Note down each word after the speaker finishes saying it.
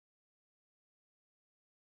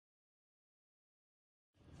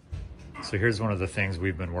So here's one of the things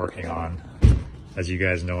we've been working on. As you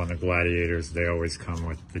guys know, on the Gladiators, they always come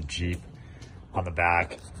with the Jeep on the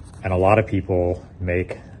back. And a lot of people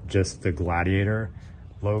make just the Gladiator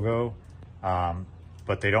logo,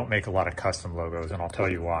 but they don't make a lot of custom logos, and I'll tell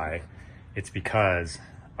you why. It's because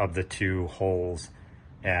of the two holes,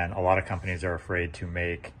 and a lot of companies are afraid to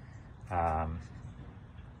make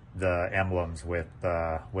the emblems with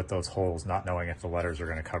those holes, not knowing if the letters are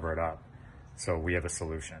going to cover it up. So we have a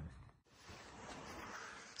solution.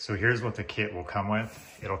 So here's what the kit will come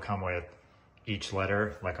with. It'll come with each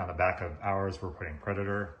letter. Like on the back of ours, we're putting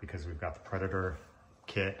Predator because we've got the Predator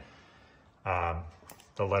kit.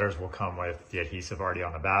 The letters will come with the adhesive already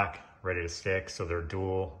on the back, ready to stick. So they're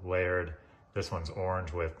dual layered. This one's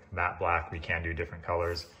orange with matte black. We can do different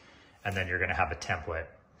colors. And then you're gonna have a template.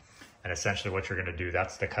 And essentially what you're gonna do,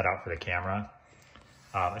 that's the cutout for the camera.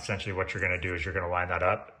 Essentially what you're gonna do is you're gonna line that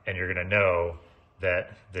up, and you're gonna know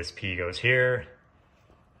that this P goes here,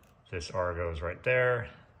 this R goes right there,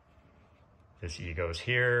 this E goes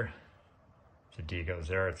here, the D goes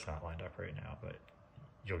there. It's not lined up right now, but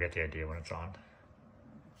you'll get the idea when it's on.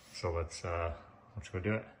 So let's go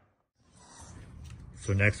do it.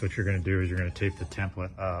 So next what you're gonna do is you're gonna tape the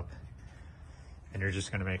template up, and you're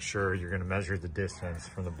just gonna make sure you're gonna measure the distance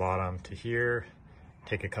from the bottom to here,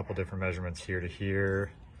 take a couple different measurements here to here,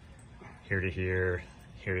 here to here,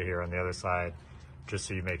 here to here on the other side, just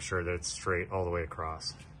so you make sure that it's straight all the way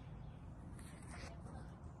across.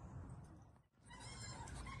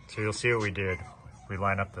 So you'll see what we did. We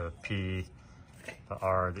line up the P, the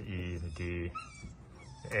R, the E, the D,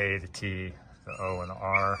 the A, the T, the O, and the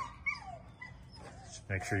R. Just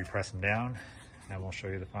make sure you press them down, and we'll show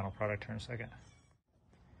you the final product here in a second.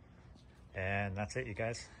 And that's it, you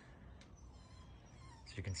guys.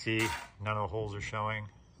 So you can see none of the holes are showing.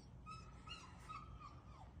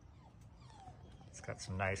 It's got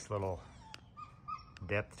some nice little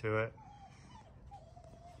depth to it.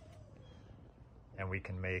 And we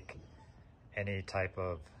can make any type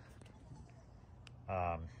of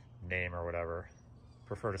name or whatever.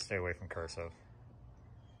 Prefer to stay away from cursive.